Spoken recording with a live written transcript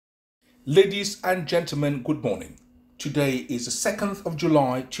Ladies and gentlemen, good morning. Today is the 2nd of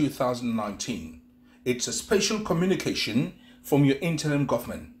July 2019. It's a special communication from your interim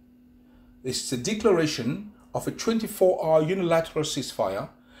government. It's a declaration of a 24-hour unilateral ceasefire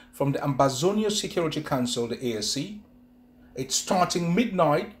from the Ambazonia Security Council, the ASC. It's starting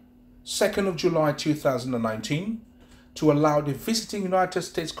midnight, 2nd of July 2019, to allow the visiting United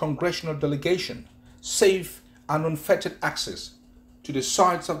States congressional delegation safe and unfettered access to the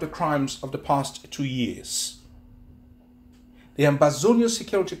sites of the crimes of the past 2 years. The Ambazonia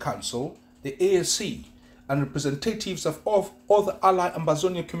Security Council, the ASC, and representatives of other allied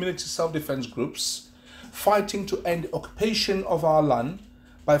Ambazonia community self-defense groups fighting to end the occupation of our land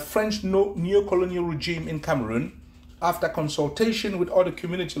by French neo-colonial regime in Cameroon, after consultation with other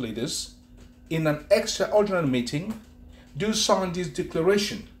community leaders in an extraordinary meeting, do sign this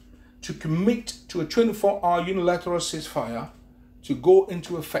declaration to commit to a 24-hour unilateral ceasefire to go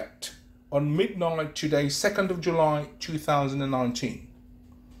into effect on midnight today, 2nd of July 2019.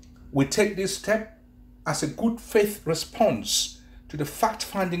 We take this step as a good faith response to the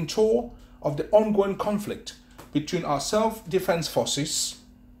fact-finding tour of the ongoing conflict between our self-defense forces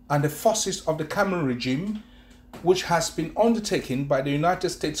and the forces of the Cameroon regime, which has been undertaken by the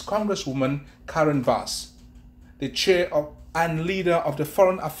United States Congresswoman Karen Bass, the chair of and leader of the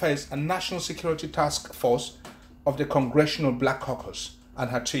Foreign Affairs and National Security Task Force of the Congressional Black Caucus, and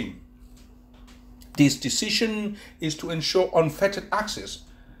her team. This decision is to ensure unfettered access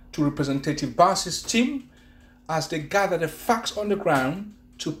to Representative Bass's team as they gather the facts on the ground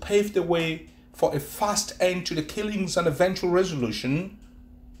to pave the way for a fast end to the killings and eventual resolution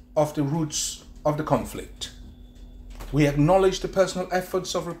of the roots of the conflict. We acknowledge the personal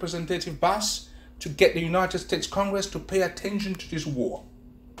efforts of Representative Bass to get the United States Congress to pay attention to this war,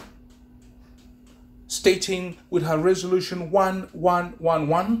 stating with her resolution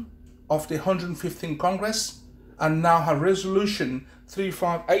 1111 of the 115th Congress and now her resolution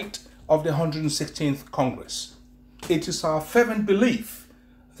 358 of the 116th Congress. It is our fervent belief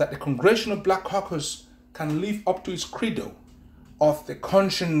that the Congressional Black Caucus can live up to its credo of the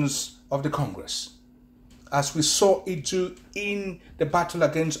conscience of the Congress, as we saw it do in the battle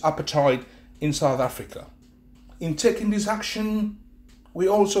against apartheid in South Africa. In taking this action, we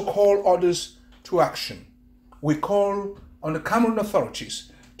also call others to action. We call on the Cameroon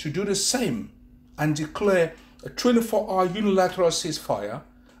authorities to do the same and declare a 24-hour unilateral ceasefire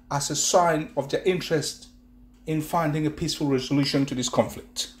as a sign of their interest in finding a peaceful resolution to this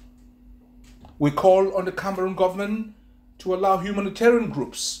conflict. We call on the Cameroon government to allow humanitarian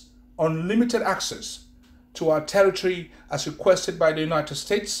groups unlimited access to our territory as requested by the United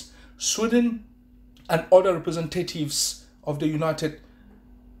States, Sweden, and other representatives of the United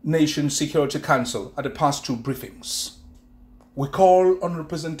Nations Security Council at the past 2 briefings. We call on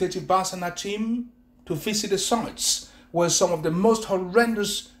Representative Bass and her team to visit the sites where some of the most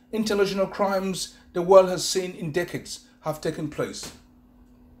horrendous international crimes the world has seen in decades have taken place,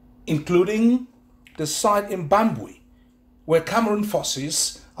 including the site in Bambui, where Cameroon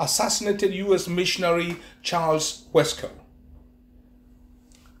forces assassinated US missionary Charles Wesco;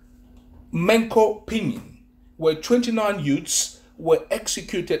 Menko Pinin, where 29 youths were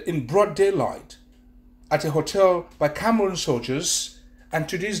executed in broad daylight at a hotel by Cameroon soldiers, and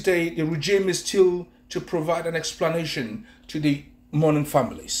to this day the regime is still to provide an explanation to the mourning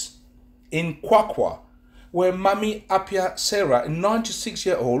families. In Kwakwa, where Mami Apia Sarah, a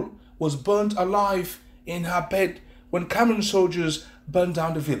 96-year-old, was burned alive in her bed when Cameroon soldiers burned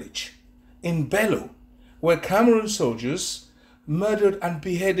down the village. In Bello, where Cameroon soldiers murdered and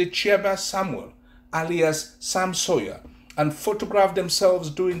beheaded Chiaba Samuel, alias Sam Sawyer, and photographed themselves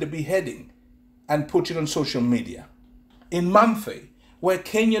during the beheading and put it on social media. In Mamfe, where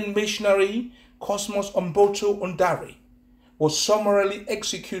Kenyan missionary Cosmos Omboto Ondari was summarily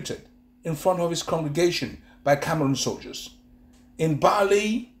executed in front of his congregation by Cameroon soldiers. In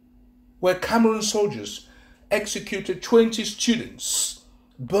Bali, where Cameroon soldiers executed 20 students,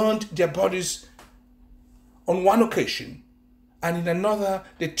 burned their bodies on one occasion, and in another,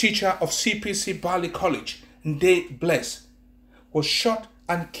 the teacher of CPC Bali College, Nde Bless, was shot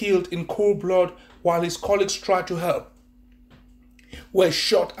and killed in cold blood while his colleagues tried to help, were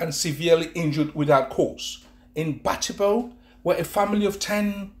shot and severely injured without cause. In Batibo, where a family of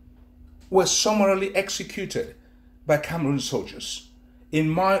 10 were summarily executed by Cameroon soldiers. In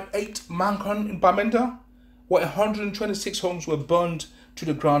Mile 8 Mankon in Bamenda, where 126 homes were burned to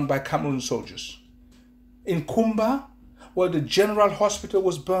the ground by Cameroon soldiers. In Kumba, where the General Hospital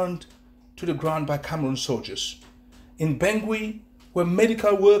was burned to the ground by Cameroon soldiers. In Bengui, where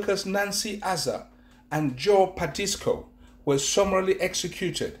medical workers Nancy Azza and Joe Patisco were summarily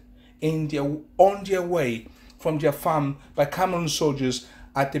executed on their way from their farm by Cameroon soldiers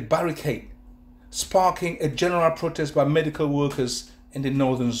at the barricade, sparking a general protest by medical workers in the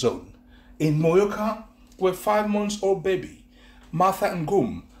northern zone. In Moyoka, where 5-month-old baby Martha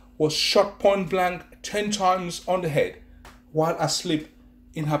Ngum was shot point blank 10 times on the head while asleep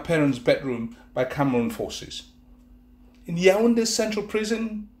in her parents' bedroom by Cameroon forces. In Yaoundé Central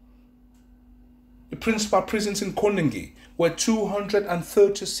Prison, the principal prisons in Kondengi, where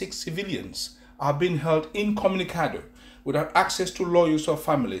 236 civilians are being held incommunicado without access to lawyers or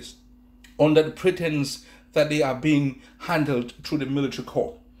families, under the pretense that they are being handled through the military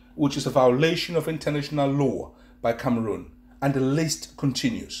court, which is a violation of international law by Cameroon, and the list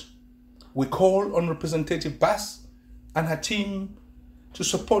continues. We call on Representative Bass and her team to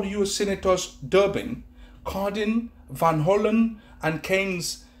support US Senators Durbin, Cardin, Van Hollen, and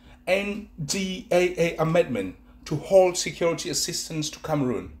Kane's NDAA amendment to halt security assistance to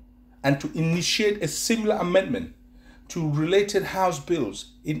Cameroon, and to initiate a similar amendment to related House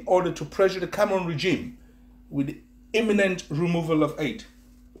bills in order to pressure the Cameroon regime with the imminent removal of aid.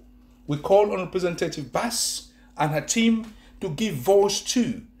 We call on Representative Bass and her team to give voice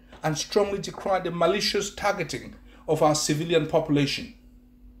to and strongly decry the malicious targeting of our civilian population,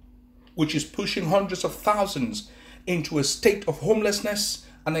 which is pushing hundreds of thousands into a state of homelessness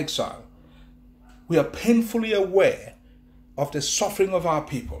and exile. We are painfully aware of the suffering of our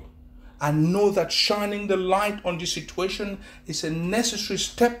people and know that shining the light on this situation is a necessary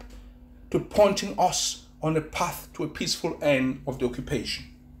step to pointing us on a path to a peaceful end of the occupation.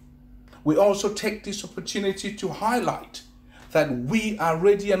 We also take this opportunity to highlight that we are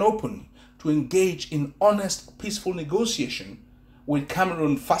ready and open to engage in honest, peaceful negotiation with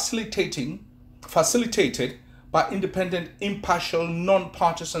Cameroon facilitated by independent, impartial,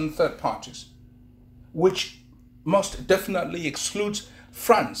 non-partisan third parties, which must definitely exclude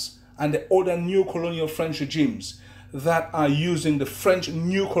France and the other neo-colonial French regimes that are using the French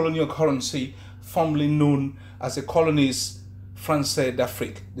neo-colonial currency formerly known as the Colonies Françaises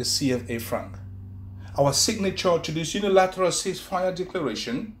d'Afrique, the CFA franc. Our signature to this unilateral ceasefire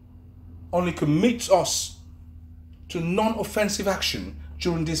declaration only commits us to non-offensive action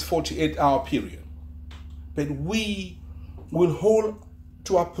during this 48-hour period. But we will hold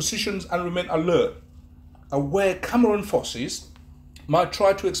to our positions and remain alert, aware Cameroon forces might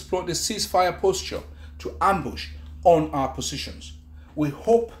try to exploit the ceasefire posture to ambush on our positions. We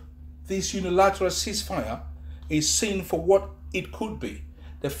hope this unilateral ceasefire is seen for what it could be,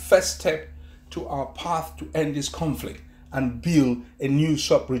 the first step to our path to end this conflict and build a new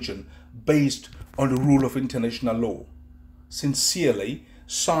sub-region based on the rule of international law. Sincerely,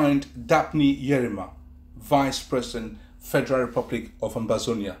 signed Daphne Yerima, Vice President, Federal Republic of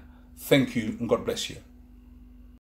Ambazonia. Thank you and God bless you.